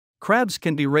Crabs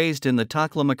can be raised in the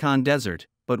Taklimakan Desert,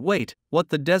 but wait, what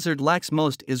the desert lacks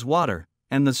most is water,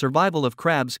 and the survival of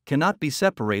crabs cannot be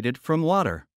separated from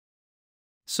water.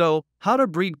 So, how to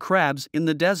breed crabs in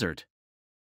the desert?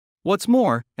 What's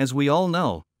more, as we all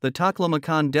know, the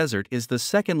Taklimakan Desert is the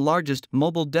second largest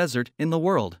mobile desert in the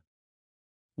world.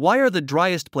 Why are the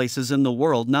driest places in the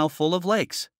world now full of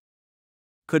lakes?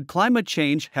 Could climate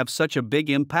change have such a big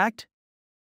impact?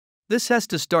 This has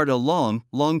to start a long,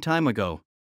 long time ago.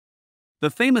 The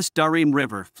famous Darim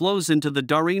River flows into the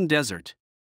Darim Desert.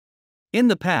 In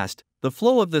the past, the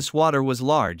flow of this water was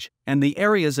large, and the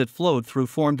areas it flowed through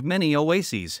formed many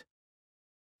oases.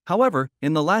 However,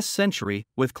 in the last century,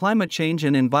 with climate change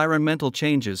and environmental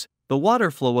changes, the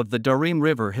water flow of the Darim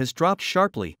River has dropped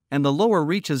sharply, and the lower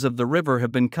reaches of the river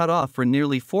have been cut off for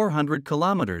nearly 400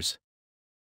 kilometers.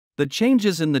 The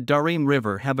changes in the Darim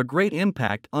River have a great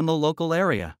impact on the local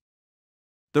area.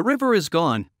 The river is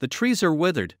gone, the trees are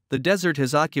withered, the desert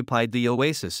has occupied the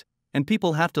oasis, and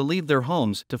people have to leave their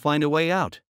homes to find a way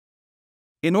out.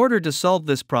 In order to solve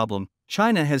this problem,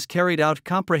 China has carried out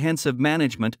comprehensive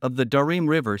management of the Darim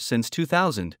River since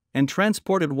 2000 and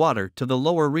transported water to the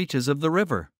lower reaches of the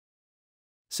river.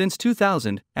 Since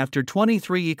 2000, after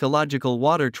 23 ecological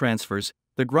water transfers,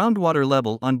 the groundwater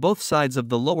level on both sides of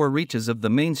the lower reaches of the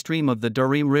main stream of the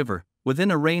Darim River,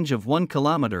 within a range of 1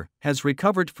 kilometer, has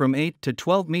recovered from 8 to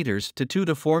 12 meters to 2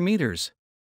 to 4 meters.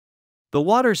 The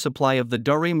water supply of the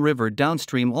Darim River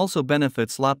downstream also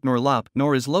benefits Lop Nor. Lop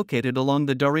Nor is located along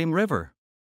the Darim River.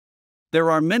 There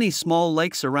are many small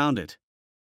lakes around it.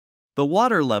 The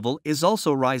water level is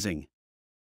also rising.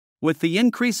 With the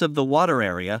increase of the water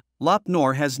area, Lop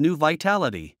Nor has new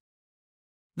vitality.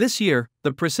 This year,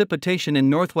 the precipitation in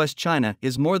northwest China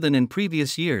is more than in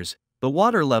previous years. The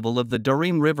water level of the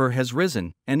Darim River has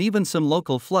risen, and even some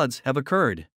local floods have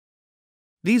occurred.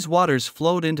 These waters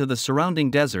flowed into the surrounding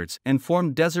deserts and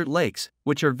formed desert lakes,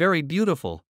 which are very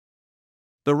beautiful.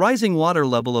 The rising water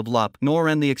level of Lop Nor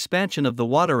and the expansion of the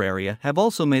water area have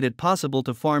also made it possible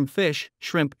to farm fish,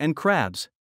 shrimp, and crabs.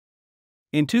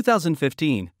 In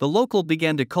 2015, the local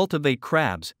began to cultivate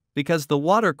crabs because the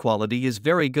water quality is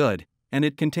very good, and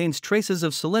it contains traces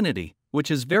of salinity, which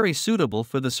is very suitable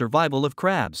for the survival of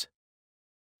crabs.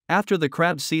 After the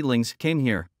crab seedlings came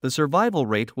here, the survival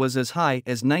rate was as high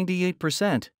as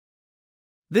 98%.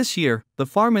 This year, the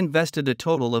farm invested a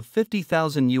total of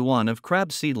 50,000 yuan of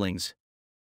crab seedlings.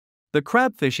 The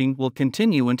crab fishing will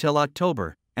continue until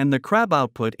October, and the crab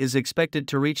output is expected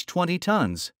to reach 20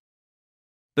 tons.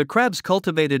 The crabs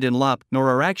cultivated in Lop Nor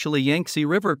are actually Yangtze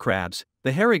River crabs.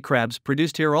 The hairy crabs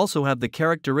produced here also have the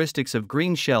characteristics of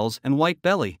green shells and white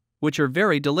belly, which are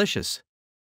very delicious.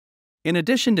 In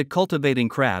addition to cultivating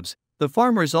crabs, the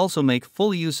farmers also make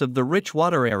full use of the rich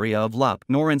water area of Lop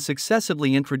Nor and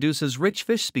successively introduces rich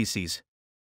fish species.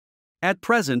 At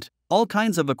present, all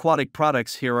kinds of aquatic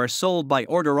products here are sold by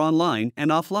order online and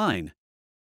offline.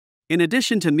 In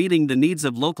addition to meeting the needs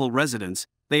of local residents,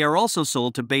 they are also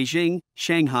sold to Beijing,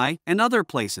 Shanghai, and other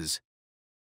places.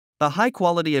 The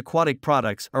high-quality aquatic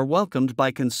products are welcomed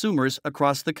by consumers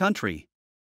across the country.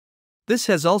 This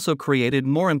has also created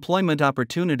more employment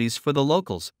opportunities for the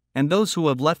locals, and those who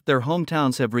have left their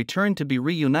hometowns have returned to be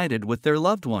reunited with their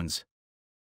loved ones.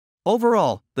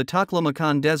 Overall, the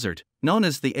Taklimakan Desert, known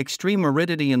as the extreme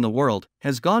aridity in the world,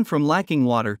 has gone from lacking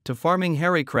water to farming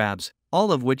hairy crabs,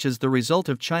 all of which is the result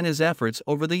of China's efforts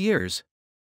over the years.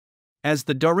 As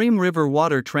the Darim River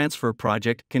Water Transfer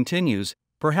Project continues,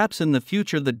 perhaps in the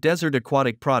future the desert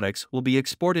aquatic products will be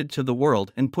exported to the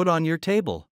world and put on your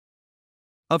table.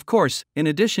 Of course, in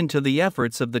addition to the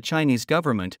efforts of the Chinese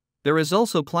government, there is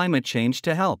also climate change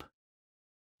to help.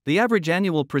 The average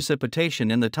annual precipitation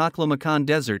in the Taklimakan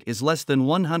Desert is less than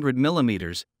 100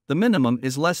 millimeters, the minimum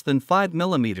is less than 5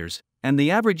 millimeters, and the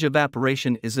average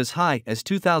evaporation is as high as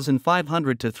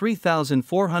 2,500 to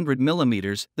 3,400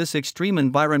 millimeters. This extreme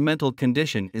environmental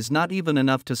condition is not even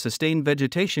enough to sustain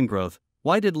vegetation growth.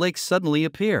 Why did lakes suddenly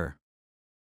appear?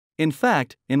 In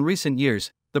fact, in recent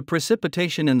years, the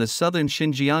precipitation in the southern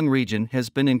Xinjiang region has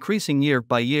been increasing year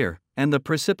by year, and the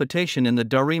precipitation in the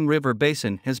Darim River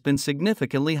basin has been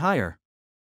significantly higher.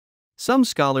 Some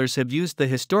scholars have used the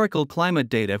historical climate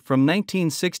data from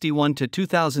 1961 to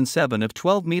 2007 of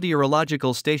 12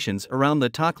 meteorological stations around the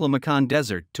Taklimakan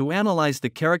Desert to analyze the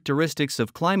characteristics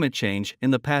of climate change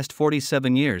in the past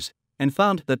 47 years, and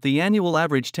found that the annual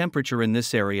average temperature in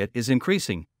this area is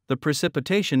increasing, the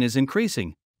precipitation is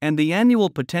increasing, and the annual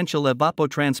potential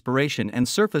evapotranspiration and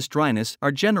surface dryness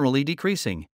are generally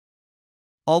decreasing.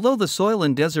 Although the soil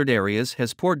in desert areas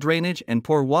has poor drainage and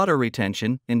poor water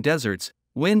retention, in deserts,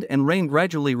 wind and rain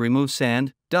gradually remove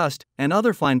sand, dust, and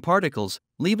other fine particles,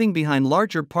 leaving behind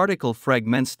larger particle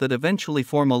fragments that eventually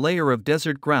form a layer of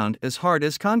desert ground as hard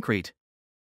as concrete.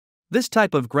 This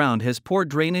type of ground has poor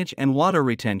drainage and water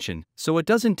retention, so it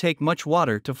doesn't take much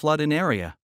water to flood an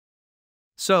area.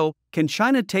 So, can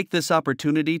China take this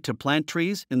opportunity to plant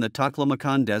trees in the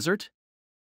Taklimakan Desert?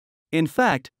 In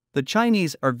fact, the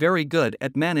Chinese are very good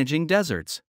at managing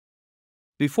deserts.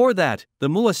 Before that, the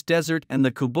Driest Desert and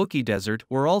the Cultivated Desert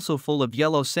were also full of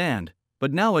yellow sand,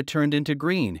 but now it turned into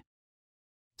green.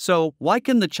 So, why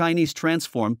can the Chinese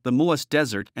transform the Driest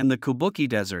Desert and the Cultivated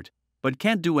Desert, but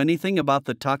can't do anything about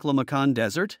the Taklimakan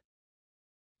Desert?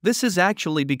 This is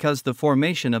actually because the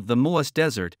formation of the Driest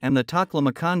Desert and the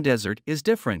Taklimakan Desert is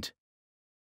different.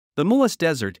 The Driest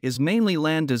Desert is mainly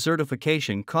land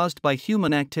desertification caused by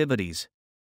human activities.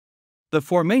 The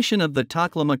formation of the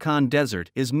Taklimakan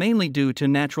Desert is mainly due to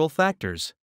natural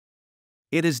factors.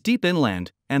 It is deep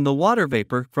inland, and the water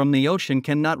vapor from the ocean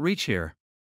cannot reach here.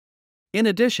 In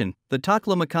addition, the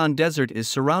Taklimakan Desert is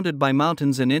surrounded by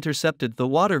mountains and intercepted the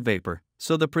water vapor,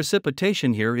 so the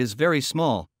precipitation here is very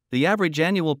small. The average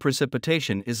annual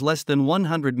precipitation is less than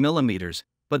 100 millimeters,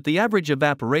 but the average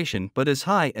evaporation but as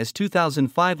high as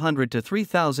 2,500 to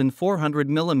 3,400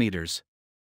 millimeters.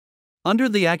 Under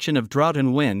the action of drought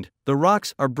and wind, the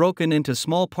rocks are broken into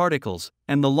small particles,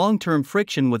 and the long-term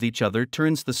friction with each other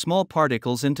turns the small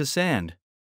particles into sand.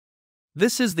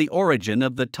 This is the origin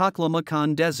of the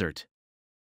Taklimakan Desert.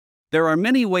 There are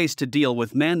many ways to deal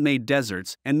with man-made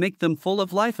deserts and make them full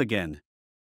of life again.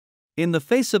 In the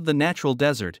face of the natural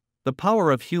desert, the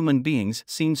power of human beings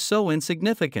seems so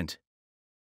insignificant.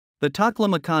 The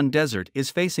Taklimakan Desert is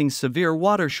facing severe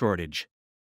water shortage.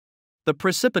 The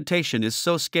precipitation is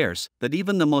so scarce that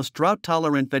even the most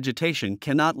drought-tolerant vegetation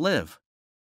cannot live.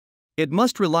 It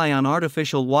must rely on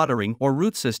artificial watering or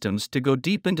root systems to go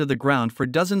deep into the ground for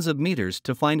dozens of meters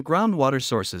to find groundwater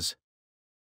sources.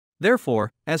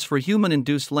 Therefore, as for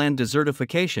human-induced land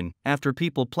desertification, after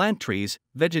people plant trees,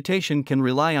 vegetation can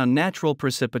rely on natural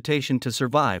precipitation to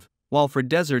survive, while for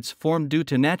deserts formed due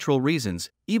to natural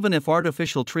reasons, even if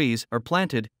artificial trees are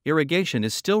planted, irrigation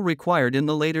is still required in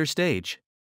the later stage.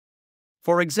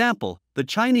 For example, the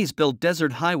Chinese built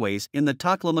desert highways in the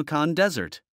Taklimakan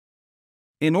Desert.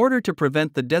 In order to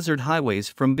prevent the desert highways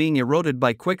from being eroded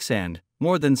by quicksand,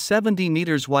 more than 70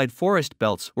 meters wide forest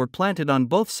belts were planted on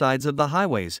both sides of the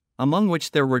highways, among which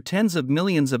there were tens of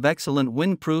millions of excellent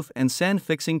wind-proof and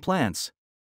sand-fixing plants.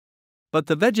 But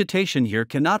the vegetation here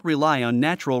cannot rely on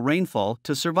natural rainfall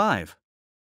to survive.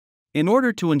 In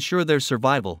order to ensure their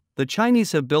survival, the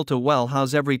Chinese have built a well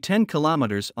house every 10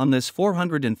 kilometers on this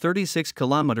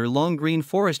 436-kilometer-long green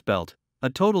forest belt, a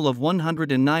total of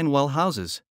 109 well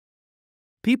houses.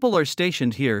 People are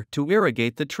stationed here to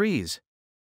irrigate the trees.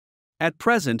 At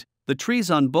present, the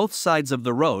trees on both sides of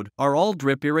the road are all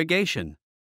drip irrigation.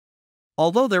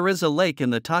 Although there is a lake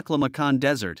in the Taklimakan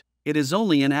Desert, it is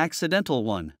only an accidental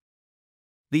one.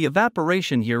 The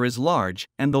evaporation here is large,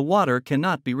 and the water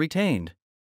cannot be retained.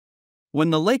 When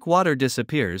the lake water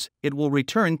disappears, it will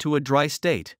return to a dry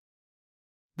state.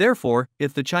 Therefore,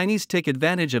 if the Chinese take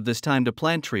advantage of this time to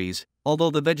plant trees, although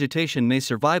the vegetation may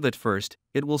survive at first,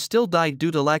 it will still die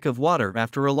due to lack of water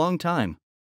after a long time.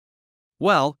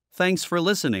 Well, thanks for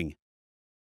listening.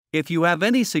 If you have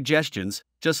any suggestions,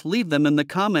 just leave them in the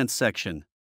comments section.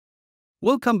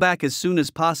 We'll come back as soon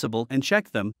as possible and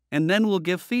check them, and then we'll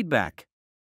give feedback.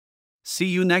 See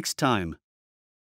you next time.